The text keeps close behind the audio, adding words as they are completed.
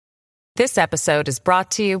This episode is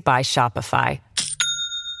brought to you by Shopify.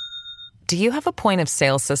 Do you have a point of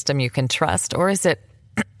sale system you can trust, or is it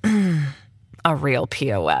a real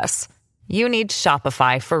POS? You need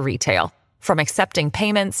Shopify for retail. From accepting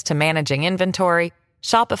payments to managing inventory,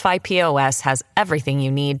 Shopify POS has everything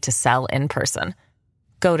you need to sell in person.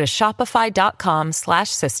 Go to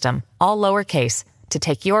shopify.com/system, all lowercase, to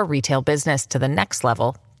take your retail business to the next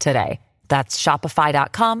level today. That's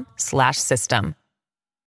shopify.com/system.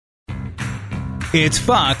 It's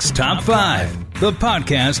Fox Top 5, the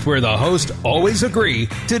podcast where the hosts always agree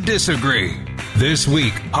to disagree. This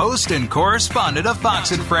week, host and correspondent of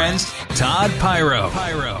Fox and Friends, Todd Piro.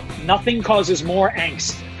 Nothing causes more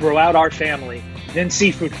angst throughout our family than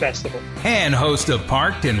Seafood Festival. And host of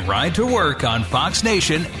Parked and Ride to Work on Fox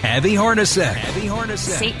Nation, Abby Hornacek.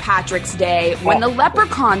 St. Patrick's Day, when the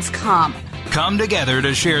leprechauns come together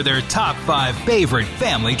to share their top 5 favorite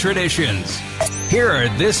family traditions. Here are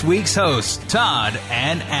this week's hosts, Todd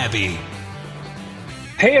and Abby.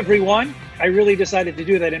 Hey, everyone. I really decided to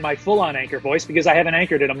do that in my full-on anchor voice because I haven't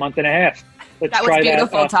anchored in a month and a half. Let's that was try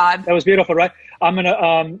beautiful, that. Todd. That was beautiful, right? I'm going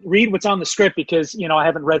to read what's on the script because, I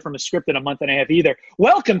haven't read from a script in a month and a half either.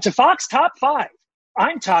 Welcome to Fox Top 5.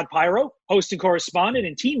 I'm Todd Piro, host and correspondent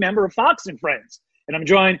and team member of Fox and Friends. And I'm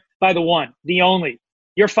joined by the one, the only,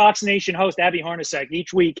 your Fox Nation host, Abby Hornacek.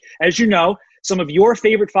 Each week, as you know, some of your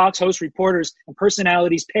favorite Fox host reporters and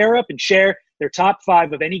personalities pair up and share their top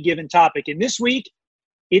 5 of any given topic. And this week,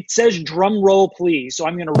 it says drum roll, please. So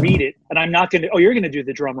I'm going to read it, and I'm not going to – you're going to do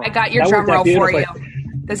the drum roll. I got your drum roll for you.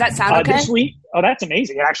 Does that sound okay? This week – that's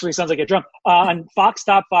amazing. It actually sounds like a drum. On Fox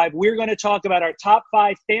Top 5, we're going to talk about our top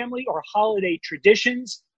 5 family or holiday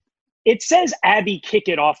traditions. It says, Abby, kick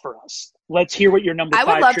it off for us. Let's hear what your number 5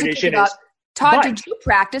 tradition is. I would love to kick it off. Todd, did you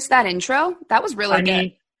practice that intro? That was really good.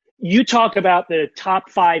 Mean, you talk about the top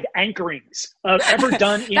 5 anchorings ever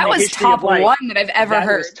done in that the history of life. That was top 1 that I've ever heard.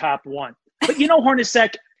 That was top 1. But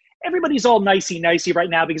Hornacek, everybody's all nicey right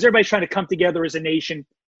now because everybody's trying to come together as a nation.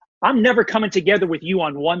 I'm never coming together with you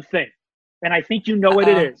on one thing. And I think you know what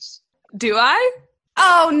it is. Do I?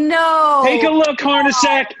 Oh, no. Take a look,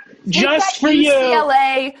 Hornacek, just for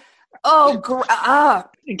UCLA. you.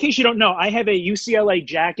 In case you don't know, I have a UCLA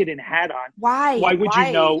jacket and hat on. Why? Why would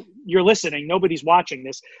you know? You're listening. Nobody's watching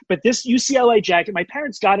this. But this UCLA jacket, my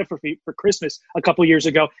parents got it for Christmas a couple years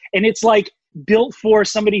ago. And it's like built for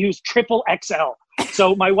somebody who's triple XL.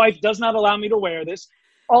 So my wife does not allow me to wear this.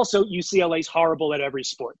 Also, UCLA's horrible at every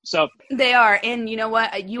sport. So they are. And you know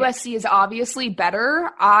what? USC is obviously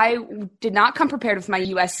better. I did not come prepared with my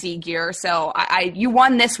USC gear. So you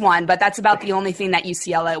won this one, but that's about the only thing that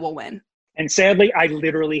UCLA will win. And sadly, I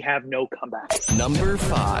literally have no comeback. Number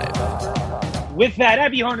 5. With that,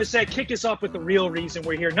 Abby Hornacek, kick us off with the real reason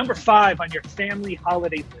we're here. Number 5 on your family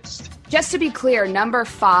holiday list. Just to be clear, number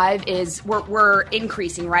 5 is we're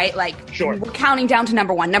increasing, right? Like, sure. We're counting down to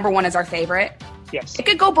number 1. Number 1 is our favorite. Yes. It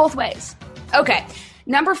could go both ways. Okay.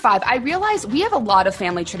 Number 5, I realize we have a lot of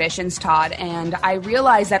family traditions, Todd, and I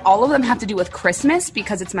realize that all of them have to do with Christmas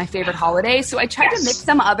because it's my favorite holiday, so I tried to mix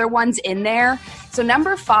some other ones in there. So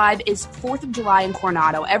number 5 is 4th of July in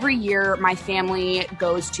Coronado. Every year, my family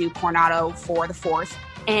goes to Coronado for the 4th.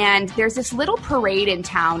 And there's this little parade in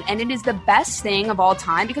town, and it is the best thing of all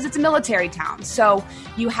time because it's a military town. So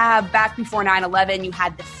you have, back before 9/11, you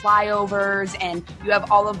had the flyovers, and you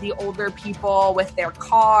have all of the older people with their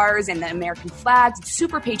cars and the American flags. It's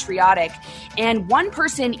super patriotic. And one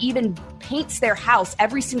person even paints their house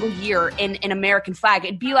every single year in an American flag.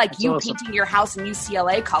 It'd be like awesome. Painting your house in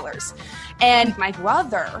UCLA colors. And my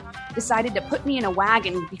brother decided to put me in a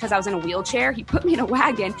wagon because I was in a wheelchair. He put me in a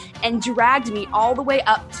wagon and dragged me all the way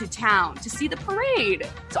up to town to see the parade.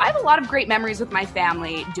 So I have a lot of great memories with my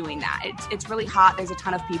family doing that. It's really hot. There's a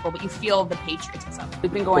ton of people, but you feel the patriotism.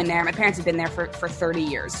 We've been going there. My parents have been there for 30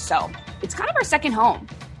 years. So it's kind of our second home.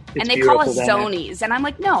 And they call us Zonies. And I'm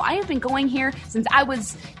like, no, I have been going here since I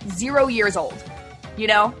was 0 years old.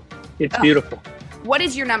 It's beautiful. What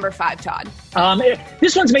is your number 5, Todd?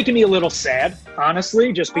 This one's making me a little sad,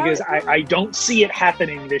 honestly, just because I don't see it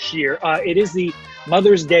happening this year. It is the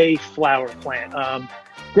Mother's Day flower plant.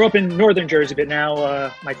 Grew up in northern Jersey, but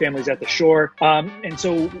now my family's at the shore. And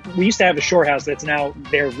so we used to have a shore house that's now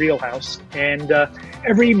their real house. And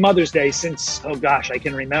every Mother's Day since, I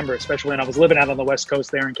can remember, especially when I was living out on the West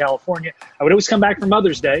Coast there in California, I would always come back for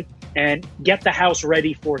Mother's Day and get the house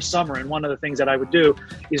ready for summer. And one of the things that I would do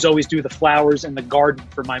is always do the flowers in the garden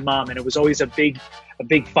for my mom. And it was always a big a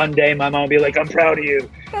big fun day, my mom would be like, I'm proud of you.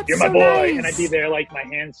 That's You're my so boy. nice. And I'd be there like my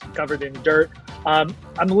hands covered in dirt. I'm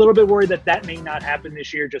a little bit worried that may not happen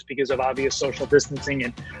this year just because of obvious social distancing.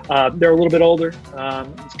 And they're a little bit older.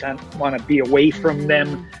 Just kind of want to be away from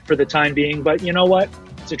them for the time being. But you know what?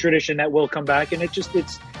 It's a tradition that will come back. And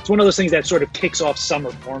it's one of those things that sort of kicks off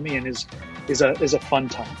summer for me and is a fun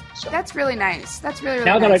time. So That's really nice. That's really, really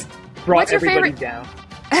now nice. that I've brought everybody down.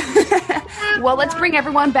 Well, let's bring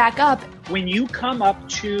everyone back up. When you come up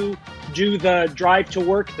to do the drive to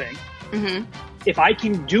work thing, if I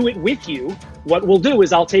can do it with you, what we'll do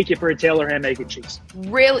is I'll take you for a Taylor ham, egg, and cheese.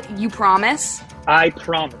 Really? You promise? I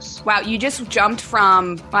promise. Wow, you just jumped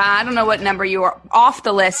from, I don't know what number you were, off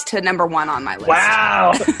the list to number 1 on my list.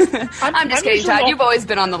 Wow. I'm just kidding, Todd. You've always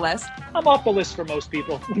been on the list. I'm off the list for most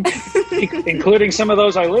people, including some of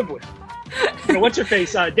those I live with. You know, what's her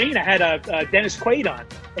face? Dana had Dennis Quaid on.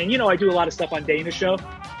 And, you know, I do a lot of stuff on Dana's show.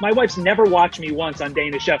 My wife's never watched me once on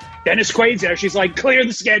Dana's show. Dennis Quaid's there. She's like, clear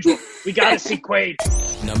the schedule. We got to see Quaid.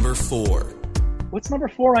 Number 4. What's number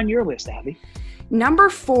 4 on your list, Abby? Number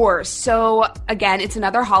 4. So, again, it's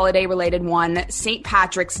another holiday-related one. St.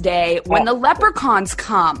 Patrick's Day, when the leprechauns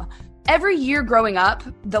come. Every year growing up,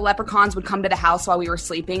 the leprechauns would come to the house while we were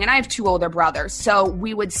sleeping, and I have 2 older brothers. So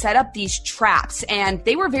we would set up these traps, and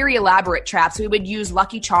they were very elaborate traps. We would use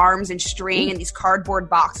Lucky Charms and string and these cardboard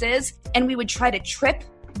boxes, and we would try to trip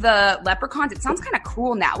the leprechauns. It sounds kind of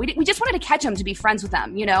cruel now. We just wanted to catch them to be friends with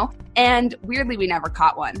them, you know? And weirdly, we never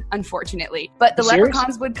caught one, unfortunately. But the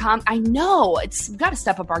leprechauns would come. I know. We've got to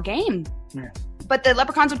step up our game. Yeah. But the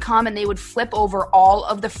leprechauns would come and they would flip over all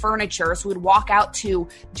of the furniture. So we'd walk out to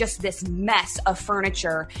just this mess of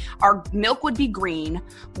furniture. Our milk would be green.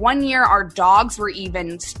 One year, our dogs were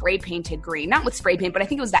even spray painted green. Not with spray paint, but I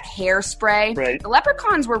think it was that hairspray. Right. The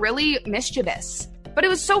leprechauns were really mischievous. But it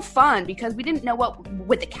was so fun because we didn't know what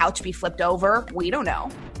would the couch be flipped over. We don't know.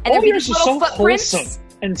 And All there'd be yours these is little so footprints. wholesome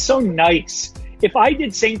and so nice. If I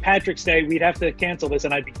did St. Patrick's Day, we'd have to cancel this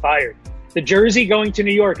and I'd be fired. The Jersey going to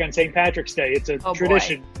New York on St. Patrick's Day. It's a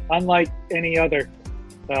tradition, unlike any other.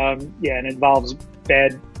 And it involves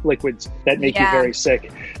bad liquids that make you very sick.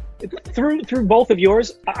 Through both of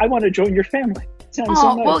yours, I want to join your family. Sounds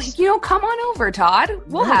so nice. Well, come on over, Todd.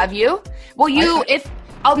 We'll have you. Well,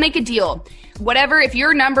 I'll make a deal. Whatever, if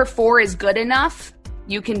your number 4 is good enough,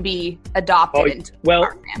 you can be adopted into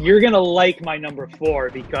our family. You're going to like my number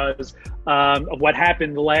 4 because of what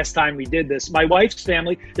happened the last time we did this. My wife's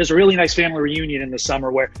family, there's a really nice family reunion in the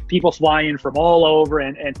summer where people fly in from all over,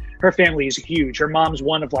 and her family is huge. Her mom's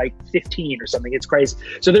one of like 15 or something. It's crazy.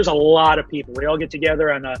 So there's a lot of people. We all get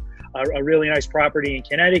together on a really nice property in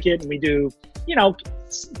Connecticut, and we do,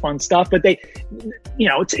 fun stuff. But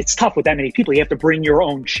it's tough with that many people. You have to bring your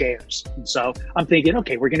own chairs. And so I'm thinking,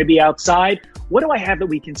 okay, we're going to be outside. What do I have that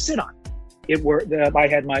we can sit on? I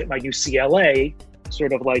had my UCLA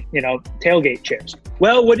sort of like, tailgate chairs.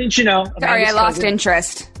 Well, wouldn't you know? Sorry, I lost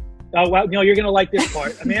interest. Oh, well, no, you're going to like this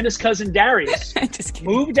part. Amanda's cousin Darius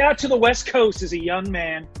moved out to the West Coast as a young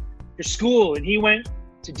man for school, and he went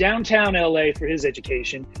to downtown LA for his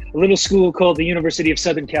education, a little school called the University of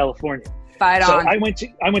Southern California. Fight so on. I went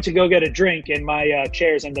to go get a drink, and my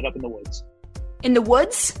chairs ended up in the woods. In the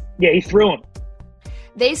woods? Yeah, he threw them.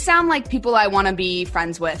 They sound like people I want to be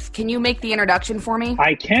friends with. Can you make the introduction for me?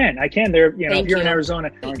 I can. They're, if you're in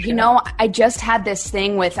Arizona. I just had this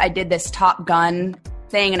thing I did this Top Gun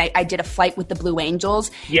thing, and I did a flight with the Blue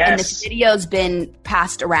Angels. Yes. And this video's been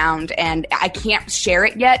passed around, and I can't share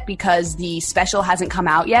it yet because the special hasn't come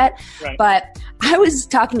out yet. Right. But I was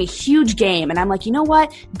talking a huge game, and I'm like, you know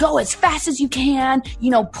what? Go as fast as you can.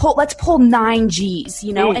 Let's pull 9 Gs,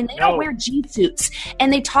 and they don't wear G suits.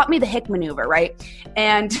 And they taught me the hick maneuver, right?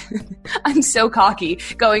 And I'm so cocky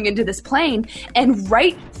going into this plane. And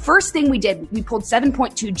first thing we did, we pulled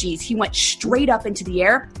 7.2 Gs. He went straight up into the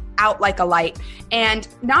air, out like a light. And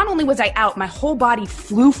not only was I out, my whole body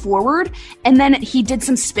flew forward, and then he did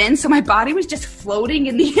some spins, so my body was just floating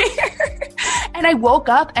in the air. And I woke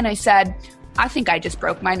up and I said, I think I just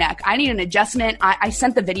broke my neck. I need an adjustment. I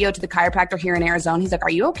sent the video to the chiropractor here in Arizona. He's like,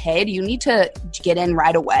 are you okay? Do you need to get in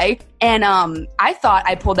right away? And I thought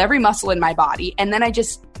I pulled every muscle in my body, and then I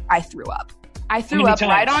threw up. I threw up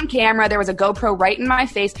right on camera. There was a GoPro right in my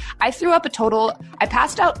face. I threw up I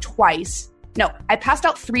passed out twice. No, I passed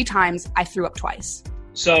out 3 times. I threw up twice.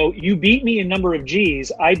 So you beat me in number of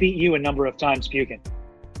Gs. I beat you a number of times puking.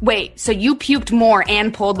 Wait, so you puked more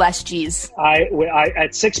and pulled less Gs? I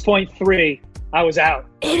at 6.3, I was out.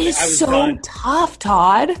 It is so done. tough,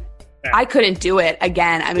 Todd. Yeah. I couldn't do it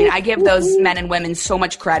again. I mean, I give those men and women so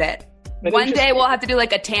much credit. But one day we'll have to do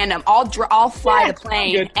like a tandem. I'll fly the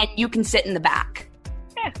plane, and you can sit in the back.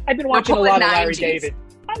 I've been watching a lot of Larry David.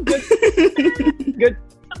 I'm good.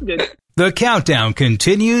 I'm good. The countdown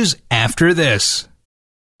continues after this.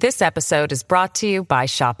 This episode is brought to you by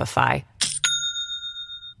Shopify.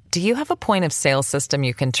 Do you have a point of sale system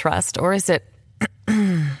you can trust, or is it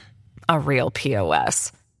a real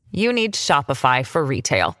POS? You need Shopify for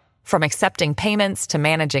retail. From accepting payments to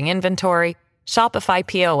managing inventory, Shopify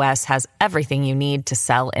POS has everything you need to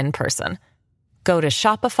sell in person. Go to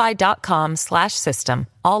shopify.com/system,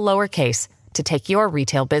 all lowercase, to take your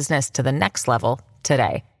retail business to the next level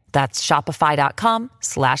today. That's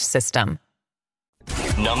shopify.com/system.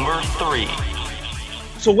 Number 3.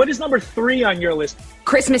 So what is number 3 on your list?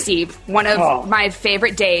 Christmas Eve, one of my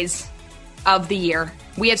favorite days of the year.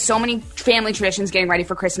 We have so many family traditions getting ready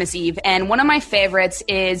for Christmas Eve, and one of my favorites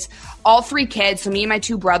is all 3 kids, so me and my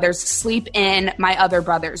 2 brothers, sleep in my other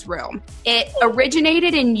brother's room. It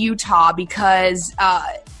originated in Utah because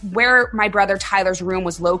where my brother Tyler's room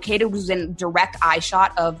was located was in direct eye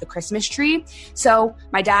shot of the Christmas tree. So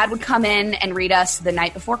my dad would come in and read us the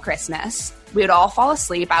night before Christmas. We would all fall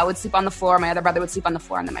asleep. I would sleep on the floor. My other brother would sleep on the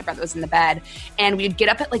floor, and then my brother was in the bed. And we'd get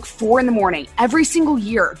up at like 4 a.m. every single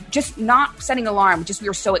year, just not setting alarm. Just we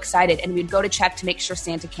were so excited. And we'd go to check to make sure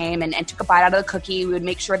Santa came and took a bite out of the cookie. We would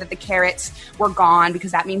make sure that the carrots were gone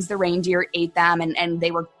because that means the reindeer ate them and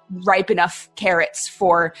they were ripe enough carrots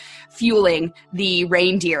for fueling the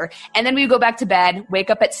reindeer. And then we would go back to bed, wake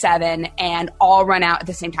up at 7, and all run out at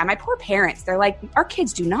the same time. My poor parents, they're like, our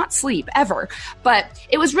kids do not sleep ever. But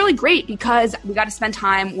it was really great because we got to spend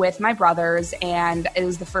time with my brothers, and it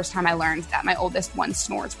was the first time I learned that my oldest one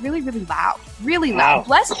snores really, really loud. Really loud.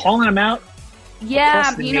 Bless calling them out.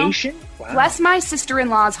 Yeah, you know, wow. Bless my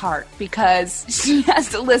sister-in-law's heart because she has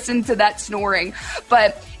to listen to that snoring.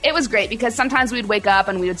 But it was great because sometimes we'd wake up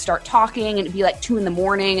and we would start talking and it'd be like 2 a.m.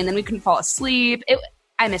 and then we couldn't fall asleep.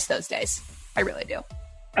 I miss those days. I really do.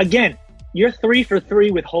 Again, you're 3 for 3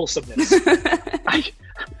 with wholesomeness.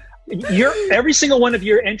 Every single one of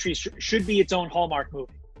your entries should be its own Hallmark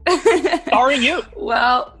movie. Starring you.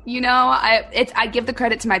 Well, you know, I give the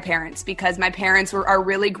credit to my parents because my parents are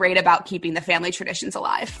really great about keeping the family traditions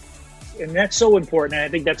alive. And that's so important. And I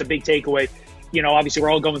think that's a big takeaway. You know, obviously we're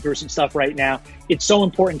all going through some stuff right now. It's so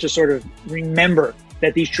important to sort of remember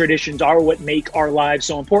that these traditions are what make our lives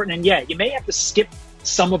so important. And yeah, you may have to skip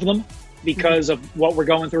some of them because of what we're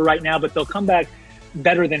going through right now, but they'll come back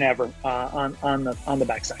better than ever on the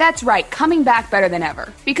backside. That's right. Coming back better than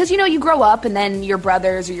ever. Because, you know, you grow up and then your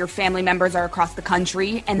brothers or your family members are across the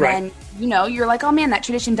country. And then, you know, you're like, oh man, that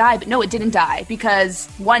tradition died. But no, it didn't die because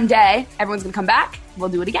one day everyone's going to come back. We'll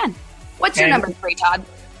do it again. What's your number 3, Todd?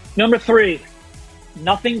 Number 3,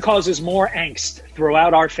 nothing causes more angst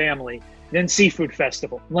throughout our family than Seafood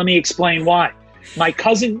Festival. Let me explain why. My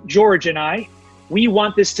cousin George and I, we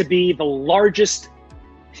want this to be the largest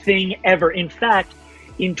thing ever. In fact,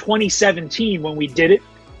 in 2017, when we did it,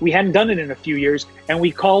 we hadn't done it in a few years, and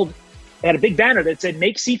we had a big banner that said,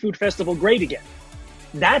 "Make Seafood Festival Great Again."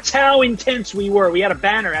 That's how intense we were. We had a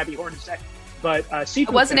banner, Abby Hornacek, but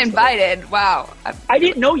Seafood I wasn't Festival, invited. Wow. I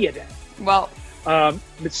didn't know you then. Well, but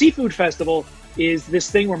Seafood Festival is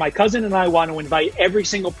this thing where my cousin and I want to invite every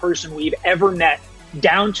single person we've ever met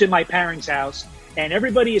down to my parents' house, and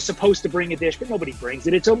everybody is supposed to bring a dish, but nobody brings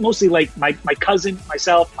it. It's mostly like my cousin,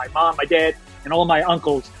 myself, my mom, my dad, and all my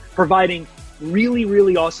uncles providing really,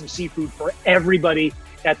 really awesome seafood for everybody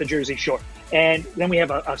at the Jersey Shore. And then we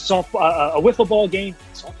have a wiffle ball game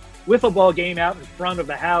out in front of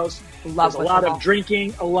the house. There's a lot of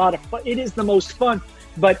drinking, a lot of fun. It is the most fun.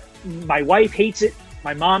 But my wife hates it.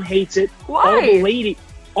 My mom hates it. Why?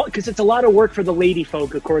 Because it's a lot of work for the lady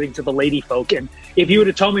folk, according to the lady folk. And if you would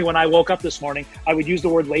have told me when I woke up this morning, I would use the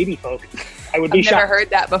word lady folk, I would be shocked. I've never heard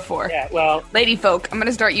that before. Yeah, well. Lady folk. I'm going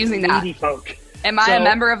to start using that. Lady folk. Am I a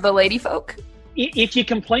member of the lady folk? If you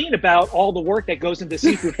complain about all the work that goes into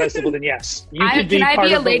Seafood Festival, then yes. Can I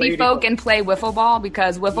be a lady folk and play wiffle ball?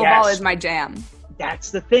 Because wiffle ball is my jam.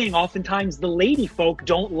 That's the thing. Oftentimes the lady folk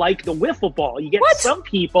don't like the wiffle ball. You get some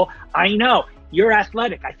people, I know, you're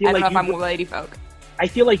athletic. I don't know if I'm a lady folk. I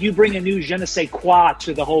feel like you bring a new je ne sais quoi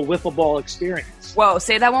to the whole wiffle ball experience. Whoa,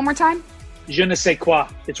 say that one more time. Je ne sais quoi.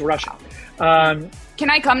 It's Russian. Can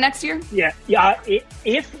I come next year? Yeah.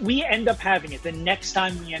 If we end up having it, the next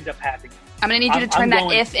time we end up having it, I'm going to need you to turn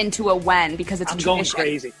if into a when because it's a tradition. I'm going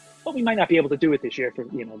crazy. But we might not be able to do it this year for,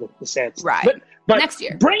 the sad stuff. Right. But next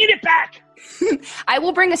year. Bringing it back. I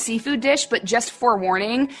will bring a seafood dish, but just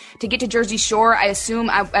forewarning, to get to Jersey Shore, I assume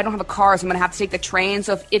I don't have a car, so I'm going to have to take the train.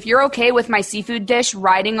 So if you're okay with my seafood dish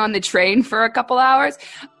riding on the train for a couple hours,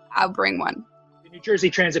 I'll bring one. The New Jersey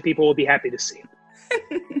Transit people will be happy to see it.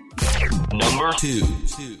 Number 2.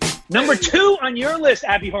 Number 2 on your list,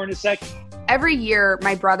 Abby Hornacek. Every year,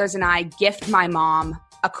 my brothers and I gift my mom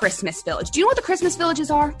a Christmas village. Do you know what the Christmas villages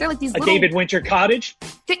are? They're like these little... David Winter cottage?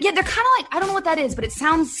 They're kind of like, I don't know what that is, but it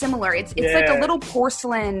sounds similar. It's like a little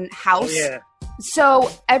porcelain house. Yeah. So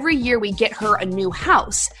every year we get her a new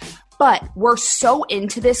house. But we're so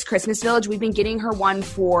into this Christmas village. We've been getting her one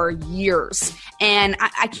for years. And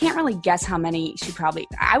I can't really guess how many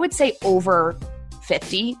I would say over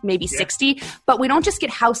 50, maybe 60. But we don't just get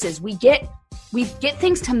houses. We get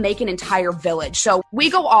things to make an entire village. So we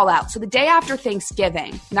go all out. So the day after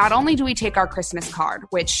Thanksgiving, not only do we take our Christmas card,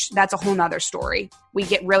 which that's a whole nother story. We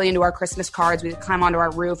get really into our Christmas cards. We climb onto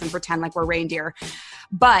our roof and pretend like we're reindeer.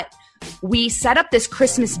 But we set up this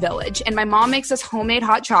Christmas village, and my mom makes us homemade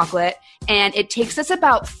hot chocolate, and it takes us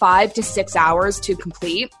about 5 to 6 hours to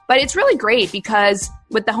complete. But it's really great because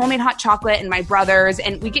with the homemade hot chocolate and my brothers,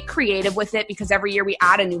 and we get creative with it because every year we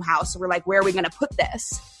add a new house. So we're like, where are we going to put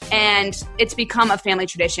this? And it's become a family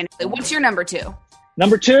tradition. What's your number 2?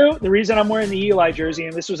 Number 2, the reason I'm wearing the Eli jersey,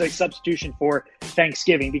 and this was a substitution for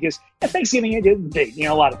Thanksgiving, because at Thanksgiving it is big,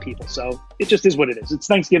 a lot of people. So it just is what it is. It's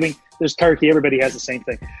Thanksgiving. There's turkey. Everybody has the same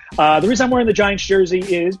thing. The reason I'm wearing the Giants jersey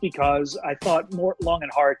is because I thought more long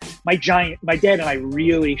and hard. My dad and I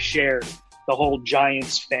really share the whole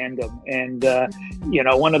Giants fandom. And,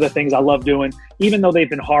 one of the things I love doing, even though they've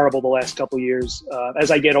been horrible the last couple of years, as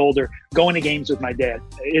I get older, going to games with my dad.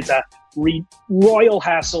 It's a royal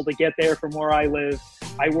hassle to get there from where I live.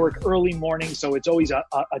 I work early morning, so it's always a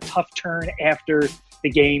tough turn after the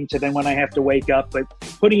game to then when I have to wake up. But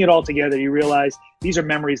putting it all together, you realize these are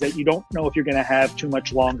memories that you don't know if you're going to have too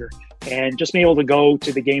much longer. And just being able to go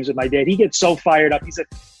to the games with my dad, he gets so fired up. He's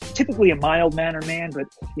typically a mild-mannered man, but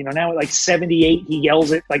now at like 78, he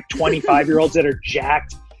yells at like 25-year-olds that are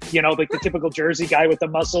jacked. Like the typical Jersey guy with the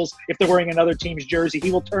muscles. If they're wearing another team's jersey,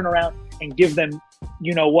 he will turn around and give them,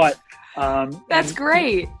 what. That's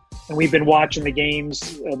great. And we've been watching the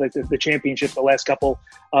games, the championship, the last couple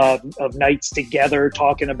of nights together,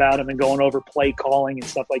 talking about them and going over play calling and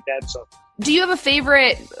stuff like that. So, do you have a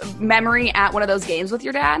favorite memory at one of those games with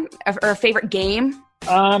your dad, or a favorite game?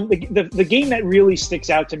 The game that really sticks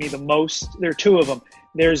out to me the most, there are 2 of them.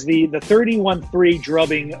 There's the 31-3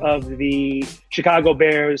 drubbing of the Chicago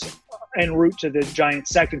Bears en route to the Giants'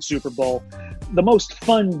 second Super Bowl. The most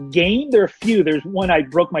fun game, there are a few. There's one I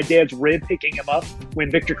broke my dad's rib picking him up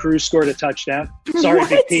when Victor Cruz scored a touchdown. Sorry,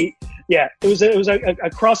 Big Pete. Yeah, it was a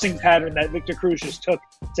crossing pattern that Victor Cruz just took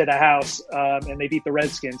to the house, and they beat the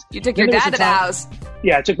Redskins. You took your dad to the house.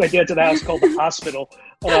 Yeah, I took my dad to the house called the hospital.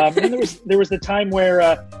 And there was the time where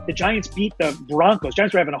the Giants beat the Broncos.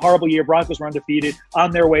 Giants were having a horrible year. Broncos were undefeated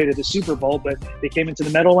on their way to the Super Bowl, but they came into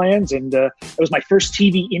the Meadowlands, and it was my first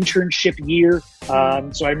TV internship year.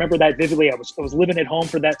 So I remember that vividly. I was living at home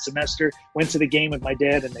for that semester. Went to the game with my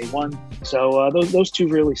dad, and they won. So those 2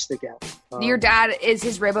 really stick out. Your dad, is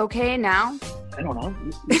his rib okay now? I don't know.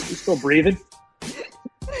 He's still breathing.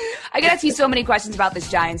 I got to ask you so many questions about this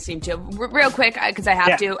Giants team, too. Real quick, because I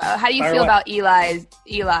have to. How do you feel about Eli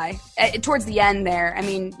towards the end there? I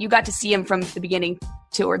mean, you got to see him from the beginning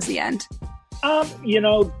towards the end.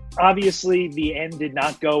 Obviously the end did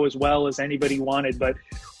not go as well as anybody wanted, but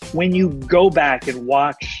when you go back and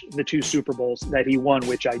watch the 2 Super Bowls that he won,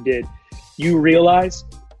 which I did, you realize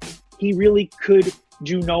he really could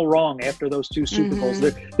do no wrong after those 2 Super Bowls.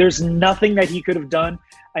 There's nothing that he could have done.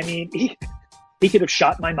 I mean, he could have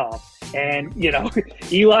shot my mom. And,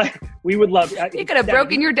 Eli, we would love... He could have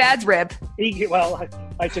broken your dad's rib.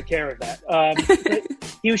 I took care of that.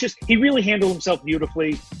 He really handled himself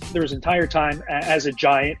beautifully through his entire time as a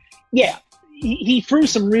Giant. Yeah, he threw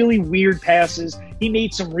some really weird passes. He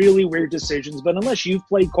made some really weird decisions. But unless you've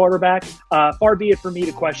played quarterback, far be it for me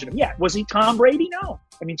to question him. Yeah, was he Tom Brady? No.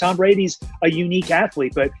 I mean, Tom Brady's a unique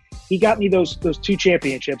athlete, but he got me those 2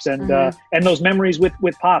 championships and those memories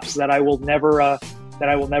with Pops that I will never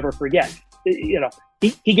forget. He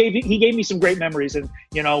gave me some great memories, and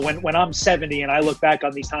when I'm 70 and I look back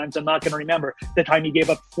on these times, I'm not going to remember the time he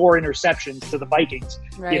gave up 4 interceptions to the Vikings.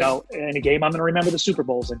 Right. In a game, I'm going to remember the Super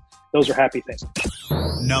Bowls, and those are happy things.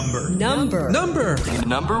 Number 1. 5,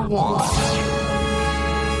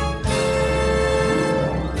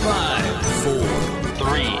 4,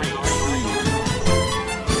 3.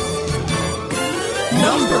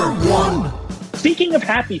 Number 1. Speaking of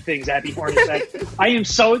happy things, Abby Hornacek, I am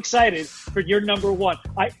so excited for your number 1.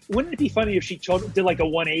 Wouldn't it be funny if she did like a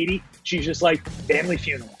 180? She's just like, family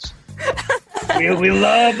funerals. we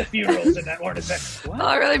love the funerals in that Hornacek. Well,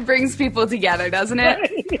 it really brings people together, doesn't it?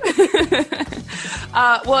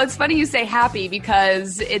 Well, it's funny you say happy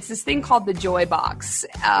because it's this thing called the Joy Box.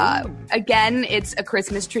 Again, it's a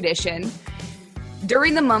Christmas tradition.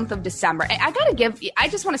 during the month of December, I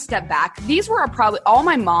just want to step back. These were probably all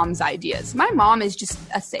my mom's ideas. My mom is just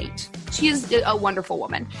a saint. She is a wonderful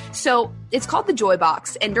woman. So it's called the Joy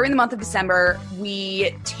Box. And during the month of December,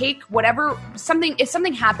 we take if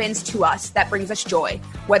something happens to us that brings us joy,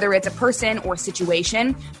 whether it's a person or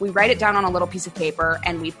situation, we write it down on a little piece of paper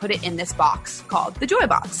and we put it in this box called the Joy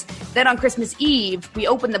Box. Then on Christmas Eve, we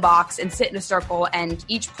open the box and sit in a circle and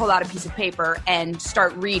each pull out a piece of paper and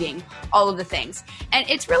start reading all of the things. And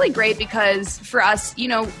it's really great because for us,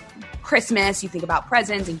 Christmas, you think about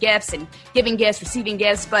presents and gifts and giving gifts, receiving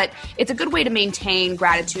gifts, but it's a good way to maintain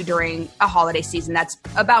gratitude during a holiday season that's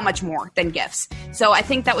about much more than gifts. So I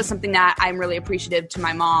think that was something that I'm really appreciative to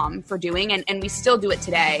my mom for doing, and we still do it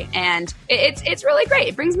today. And it's really great.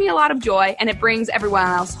 It brings me a lot of joy, and it brings everyone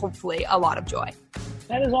else, hopefully, a lot of joy.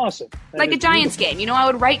 That is awesome. Like a Giants game. I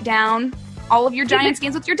would write down all of your Giants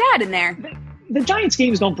games with your dad in there. The Giants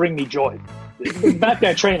games don't bring me joy. Back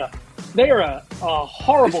that train up. They are a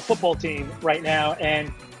horrible football team right now,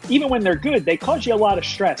 and even when they're good, they cause you a lot of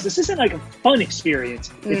stress. This isn't like a fun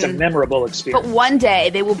experience. It's a memorable experience. But one day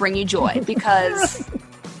they will bring you joy because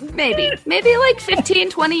maybe like 15,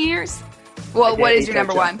 20 years. Well, what is your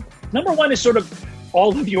number one? Number one is sort of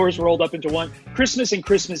all of yours rolled up into one. Christmas and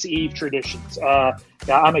Christmas Eve traditions.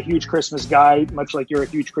 I'm a huge Christmas guy, much like you're a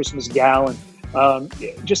huge Christmas gal, and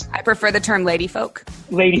I prefer the term lady folk.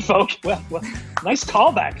 Lady folk. Well, nice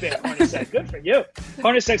callback there, Hornacek. Good for you.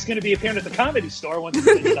 Hornacek's going to be appearing at the Comedy Store once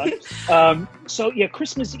it's done. So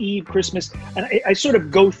Christmas Eve, Christmas, and I sort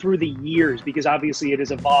of go through the years because obviously it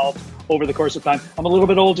has evolved over the course of time. I'm a little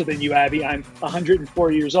bit older than you, Abby. I'm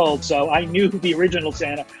 104 years old, so I knew the original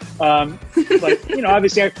Santa. But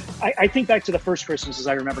obviously, I think back to the first Christmases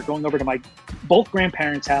I remember going over to my both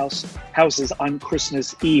grandparents' houses on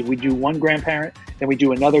Christmas Eve. We do one grandparent, then we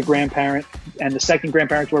do another grandparent, and the second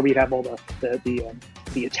grandparent's where we'd have all the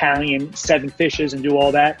Italian 7 fishes and do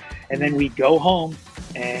all that, and then we'd go home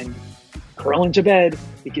and curl into bed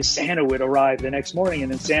because Santa would arrive the next morning,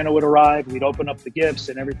 and then Santa would arrive, we'd open up the gifts,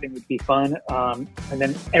 and everything would be fun, and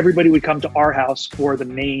then everybody would come to our house for the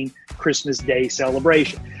main Christmas Day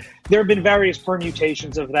celebration. There have been various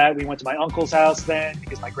permutations of that. We went to my uncle's house then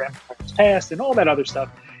because my grandparents passed and all that other stuff.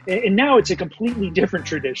 And now it's a completely different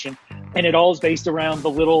tradition, and it all is based around the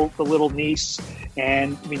little niece.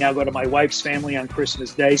 And we now go to my wife's family on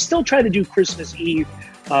Christmas Day. Still try to do Christmas Eve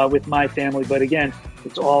with my family, but again,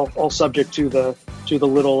 it's all subject to the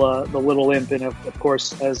little imp. And of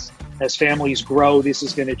course, as families grow, this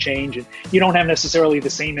is going to change, and you don't have necessarily the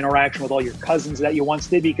same interaction with all your cousins that you once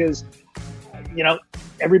did because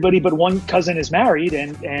everybody but one cousin is married,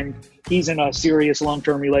 and he's in a serious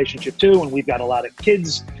long-term relationship too, and we've got a lot of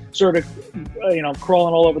kids sort of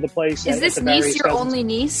crawling all over the place. Is this niece your only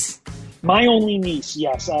niece? My only niece,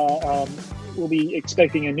 yes. We'll be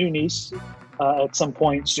expecting a new niece at some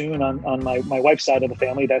point soon on my wife's side of the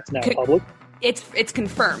family. That's now public. It's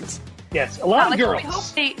confirmed. Yes, a lot of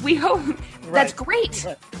girls. We hope. Right. That's great.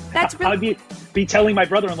 Right. That's really. I'd be telling my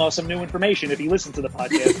brother-in-law some new information if he listens to the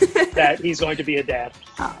podcast that he's going to be a dad.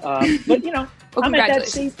 But I'm at that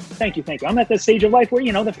stage. Thank you. I'm at that stage of life where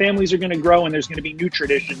the families are going to grow and there's going to be new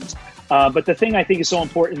traditions. But the thing I think is so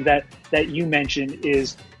important that you mentioned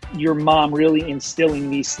is your mom really instilling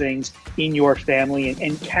these things in your family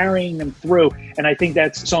and carrying them through. And I think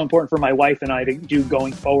that's so important for my wife and I to do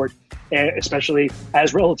going forward, especially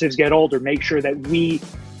as relatives get older, make sure that we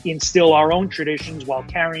instill our own traditions while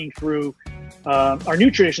carrying through our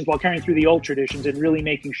new traditions while carrying through the old traditions, and really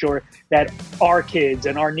making sure that our kids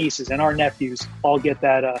and our nieces and our nephews all get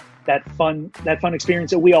that fun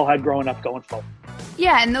experience that we all had growing up going forward.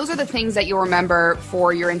 Yeah, and those are the things that you'll remember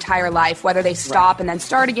for your entire life, whether they stop and then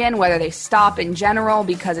start again, whether they stop in general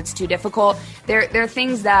because it's too difficult. They're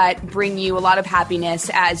things that bring you a lot of happiness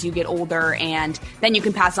as you get older, and then you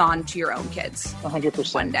can pass on to your own kids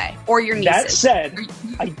 100% one day, or your nieces. That said,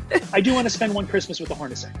 I do want to spend one Christmas with the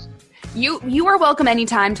Hornaceks. You are welcome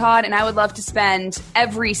anytime, Todd, and I would love to spend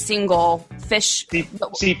every single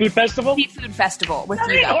seafood festival with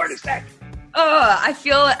you guys. I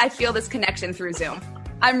feel this connection through Zoom.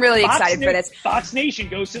 I'm really excited for this. Fox Nation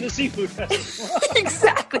goes to the seafood festival.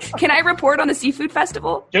 Exactly. Can I report on the seafood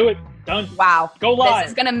festival? Do it. Done. Wow. Go live. This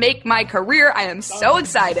is going to make my career. I am so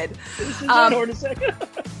excited.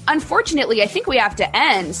 Unfortunately, I think we have to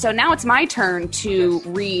end. So now it's my turn to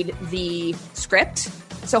read the script.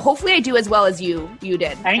 So hopefully I do as well as you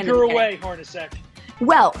did. Anchor away, Hornacek.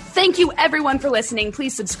 Well, thank you everyone for listening.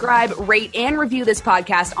 Please subscribe, rate, and review this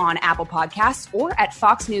podcast on Apple Podcasts or at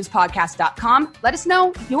foxnewspodcast.com. Let us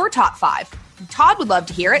know your top 5. Todd would love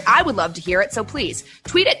to hear it. I would love to hear it. So please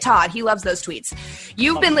tweet at Todd. He loves those tweets.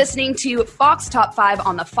 You've been listening to Fox Top 5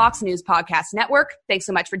 on the Fox News Podcast Network. Thanks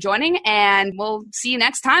so much for joining, and we'll see you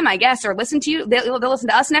next time, I guess, or listen to you. They'll listen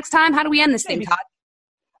to us next time. How do we end this thing,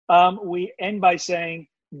 Todd? We end by saying,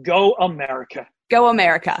 go America. Go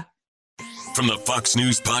America. From the Fox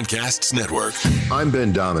News Podcasts Network. I'm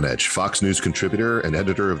Ben Domenech, Fox News contributor and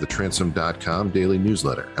editor of the Transom.com daily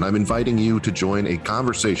newsletter, and I'm inviting you to join a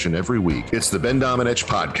conversation every week. It's the Ben Domenech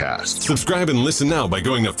Podcast. Subscribe and listen now by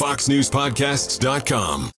going to foxnewspodcasts.com.